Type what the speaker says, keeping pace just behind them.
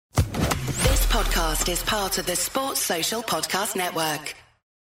podcast is part of the Sports Social Podcast Network.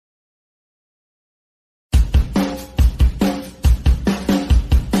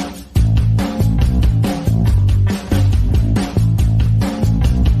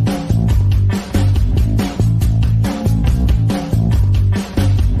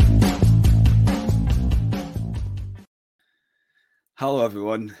 Hello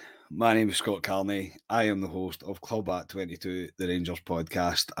everyone, my name is Scott Carney. I am the host of Club at 22, the Rangers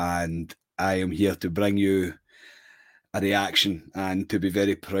podcast, and I am here to bring you a reaction and to be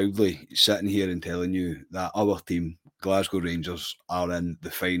very proudly sitting here and telling you that our team, Glasgow Rangers, are in the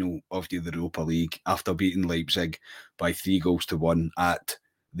final of the Europa League after beating Leipzig by 3-1 at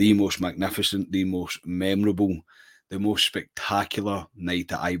the most magnificent, the most memorable, the most spectacular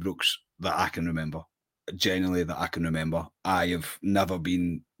night at Ibrox that I can remember. Genuinely that I can remember. I have never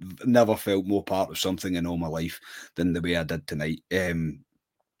felt more part of something in all my life than the way I did tonight.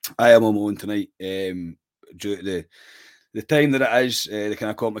 I am on my own tonight due to the time that it is, the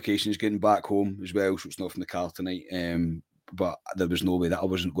kind of complications getting back home as well, so it's not from the car tonight. But there was no way that I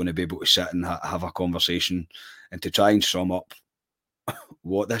wasn't going to be able to sit and have a conversation and to try and sum up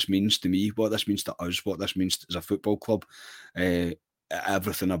what this means to me, what this means to us, what this means as a football club.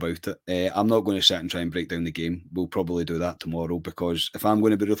 Everything about it. I'm not going to sit and try and break down the game. We'll probably do that tomorrow, because if I'm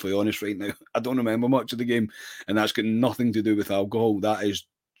going to be really honest right now, I don't remember much of the game, and that's got nothing to do with alcohol. That is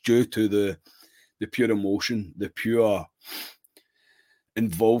due to the pure emotion, the pure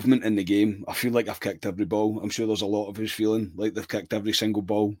involvement in the game. I feel like I've kicked every ball. I'm sure there's a lot of us feeling like they've kicked every single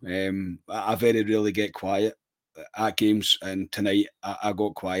ball. I very rarely get quiet at games, and tonight I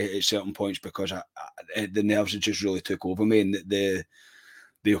got quiet at certain points because the nerves had just really took over me, and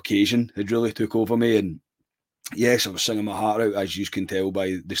the occasion had really took over me. And yes, I was singing my heart out, as you can tell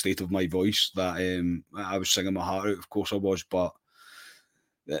by the state of my voice, that I was singing my heart out. Of course I was, but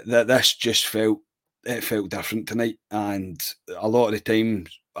this just felt different tonight. And a lot of the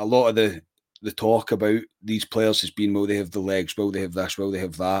times, a lot of the talk about these players has been, will they have the legs, will they have this, will they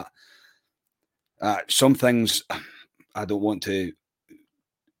have that. Some things I don't want to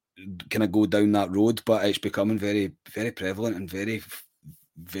kind of go down that road, but it's becoming very, very prevalent and very,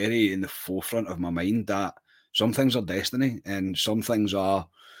 very in the forefront of my mind that some things are destiny and some things are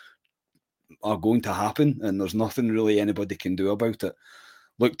going to happen, and there's nothing really anybody can do about it.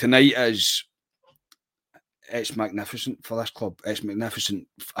 Look, tonight it's magnificent for this club. It's magnificent,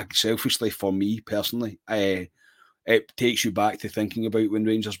 selfishly for me personally. It takes you back to thinking about when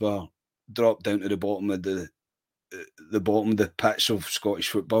Rangers were dropped down to the bottom of the pitch of Scottish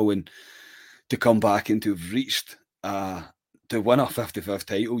football, and to come back and to have reached to win a 55th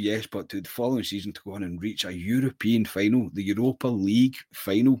title, yes, but to the following season to go on and reach a European final, the Europa League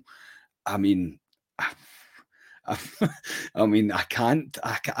final. I mean, I can't.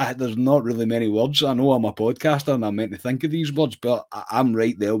 There's not really many words. I know I'm a podcaster and I'm meant to think of these words, but I'm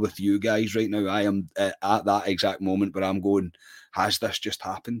right there with you guys right now. I am at that exact moment where I'm going, has this just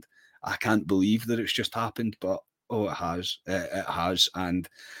happened? I can't believe that it's just happened, but oh, it has. It has. And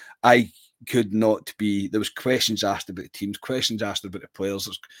I could not be. There was questions asked about teams, questions asked about the players,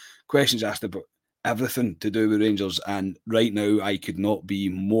 there's questions asked about everything to do with Rangers. And right now, I could not be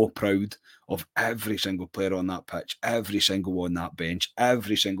more proud of every single player on that pitch, every single one on that bench,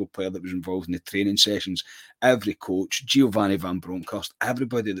 every single player that was involved in the training sessions, every coach, Giovanni Van Bronckhorst,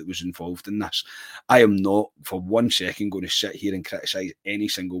 everybody that was involved in this. I am not for 1 second going to sit here and criticise any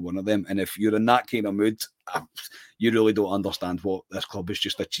single one of them. And if you're in that kind of mood, you really don't understand what this club has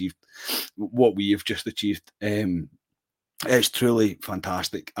just achieved, what we have just achieved. It's truly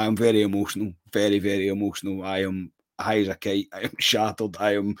fantastic. I'm very emotional, very, very emotional. I am high as a kite. I am shattered.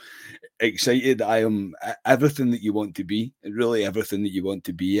 I am excited. I am everything that you want to be, really everything that you want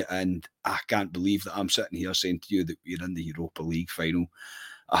to be. And I can't believe that I'm sitting here saying to you that we're in the Europa League final.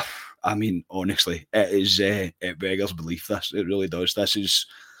 I mean, honestly, it beggars belief. It really does. This is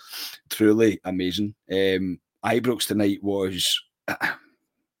truly amazing. Ibrox tonight was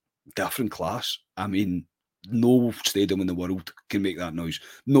different class. I mean, no stadium in the world can make that noise.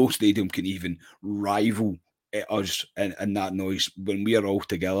 No stadium can even rival us in that noise when we are all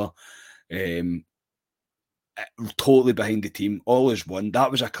together. Totally behind the team, all as one. That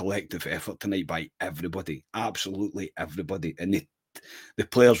was a collective effort tonight by everybody, absolutely everybody. And the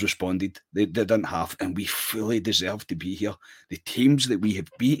players responded. They didn't have, and we fully deserve to be here. The teams that we have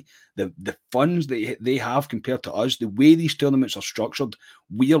beat, the funds that they have compared to us, the way these tournaments are structured,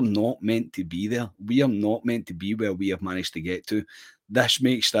 we are not meant to be there. We are not meant to be where we have managed to get to. This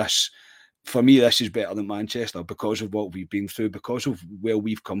makes this, for me, this is better than Manchester because of what we've been through, because of where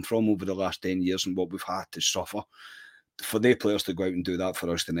we've come from over the last 10 years and what we've had to suffer for their players to go out and do that for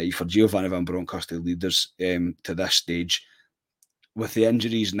us tonight, for Giovanni Van Bronckhorst to lead us to this stage, with the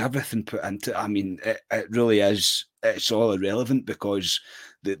injuries and everything put into it, I mean, it really is, it's all irrelevant, because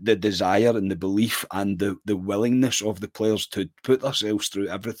the desire and the belief and the willingness of the players to put themselves through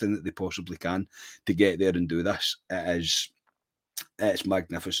everything that they possibly can to get there and do this, it's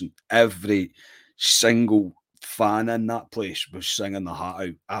magnificent. Every single fan in that place was singing the heart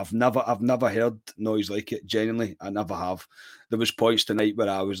out. I've never heard noise like it. Genuinely, I never have. There was points tonight where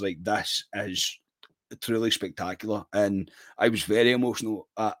I was like, this is truly spectacular, and I was very emotional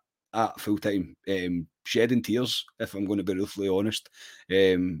at full time, shedding tears, if I'm going to be ruthlessly honest,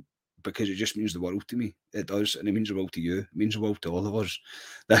 because it just means the world to me. It does, and it means the world to you. It means the world to all of us.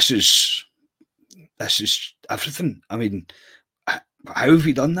 This is everything. I mean, how have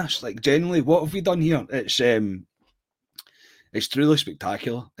we done this? Like, genuinely, what have we done here? It's truly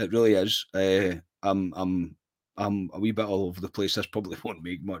spectacular. It really is. I'm a wee bit all over the place. This probably won't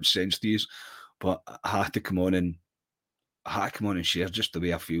make much sense to you, but I had to come on and share just the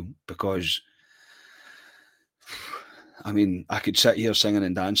way I feel, because I mean, I could sit here singing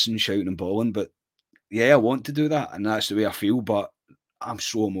and dancing, shouting and bawling, but yeah, I want to do that, and that's the way I feel. But I'm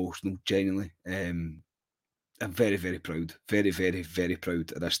so emotional, genuinely. I'm very, very proud, very, very, very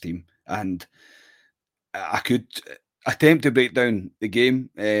proud of this team, and I could attempt to break down the game.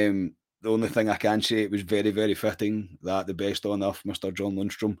 The only thing I can say, it was very, very fitting that the best on earth, Mr. John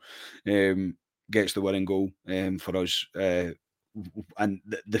Lundstrom, gets the winning goal for us. And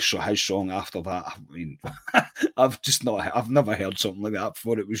his song after that, I mean, I've never heard something like that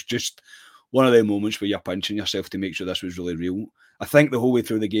before. It was just one of the moments where you're pinching yourself to make sure this was really real. I think the whole way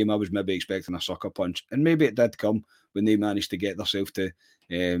through the game, I was maybe expecting a sucker punch, and maybe it did come when they managed to get themselves back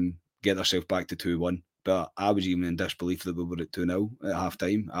to 2-1. But I was even in disbelief that we were at 2-0 at half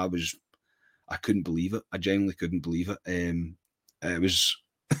time. I couldn't believe it. I genuinely couldn't believe it.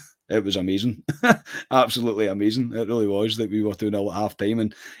 It was amazing. Absolutely amazing. It really was, that we were 2-0 at half time.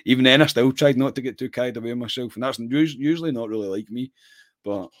 And even then, I still tried not to get too carried away myself. And that's usually not really like me.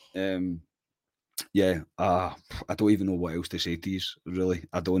 But yeah, I don't even know what else to say to you, really.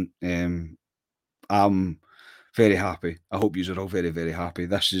 I don't. I'm very happy. I hope you are all very, very happy.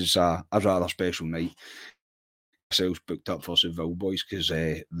 This is a rather special night. Myself booked up for Seville, boys, because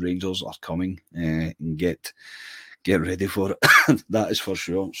Rangers are coming, and get ready for it. That is for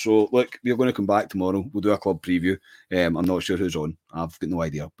sure. So look, we're going to come back tomorrow. We'll do a club preview. I'm not sure who's on. I've got no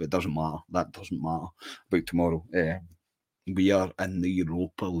idea, but it doesn't matter. That doesn't matter about tomorrow. We are in the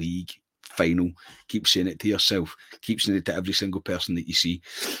Europa League final. Keep saying it to yourself. Keep saying it to every single person that you see.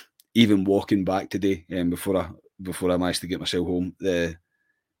 Even walking back today, before I managed to get myself home, the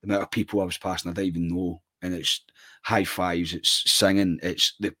amount of people I was passing, I didn't even know. And it's high fives, it's singing,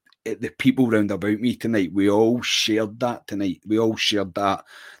 it's the people round about me tonight. We all shared that tonight. We all shared that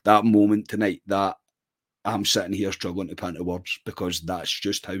moment tonight, that I'm sitting here struggling to put into words, because that's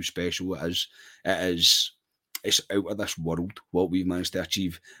just how special it is. It's out of this world what we've managed to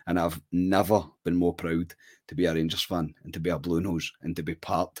achieve, and I've never been more proud to be a Rangers fan and to be a Blue Nose and to be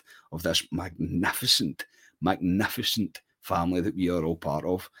part of this magnificent family that we are all part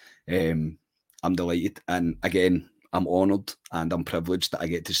of. I'm delighted, and again, I'm honoured and I'm privileged that I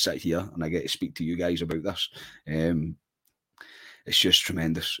get to sit here and I get to speak to you guys about this. It's just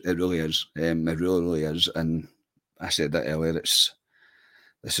tremendous. It really is. It really, really is. And I said that earlier, this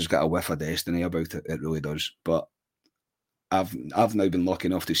has got a whiff of destiny about it. It really does. But I've now been lucky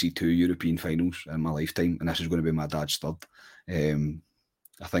enough to see 2 European finals in my lifetime, and this is going to be my dad's third.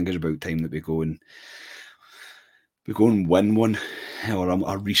 I think it's about time that we go and win one, or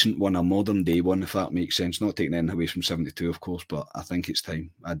a recent one, a modern day one, if that makes sense. Not taking anything away from 72, of course, but I think it's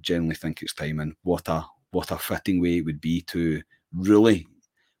time. I genuinely think it's time, and what a fitting way it would be to really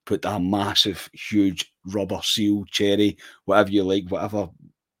put a massive, huge rubber seal, cherry, whatever you like, whatever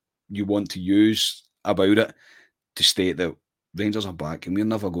you want to use about it, to state that Rangers are back and we're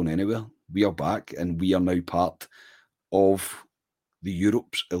never going anywhere. We are back, and we are now part of the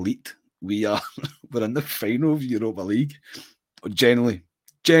Europe's elite. We're in the final of Europa League. Genuinely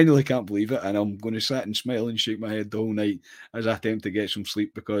can't believe it, and I'm going to sit and smile and shake my head the whole night as I attempt to get some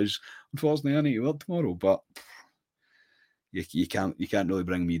sleep, because unfortunately I need to work tomorrow. But you can't really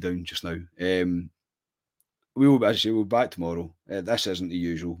bring me down just now. We'll be back tomorrow. This isn't the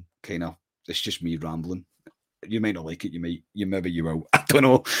usual kind of. It's just me rambling. You might not like it. Maybe you will. I don't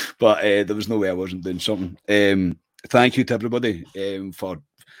know. But there was no way I wasn't doing something. Thank you to everybody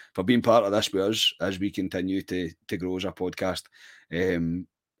for being part of this with us as we continue to grow as a podcast.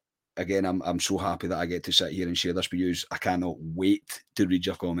 again, I'm so happy that I get to sit here and share this with you. I cannot wait to read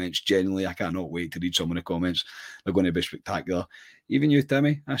your comments. Genuinely, I cannot wait to read some of the comments. They're going to be spectacular. Even you,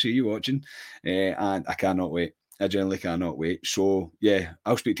 Timmy, I see you watching. And I cannot wait. I genuinely cannot wait. So, yeah,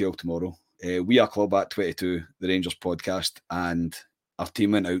 I'll speak to you all tomorrow. We are Club at 22, the Rangers podcast, and our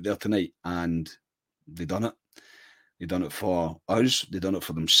team went out there tonight and they done it. They done it for us. They done it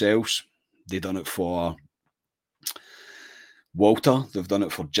for themselves. They done it for Walter. They've done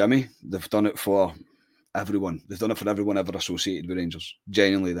it for Jimmy. They've done it for everyone. They've done it for everyone ever associated with Rangers.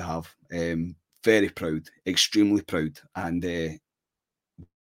 Genuinely, they have. Very proud, extremely proud, and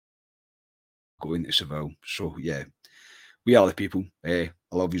going to Seville. So, yeah, we are the people. I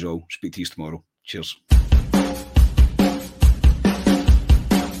love you all. Speak to you tomorrow. Cheers.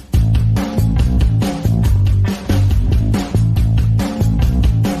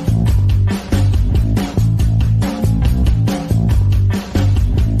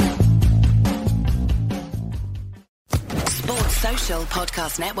 Sports Social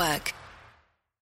Podcast Network.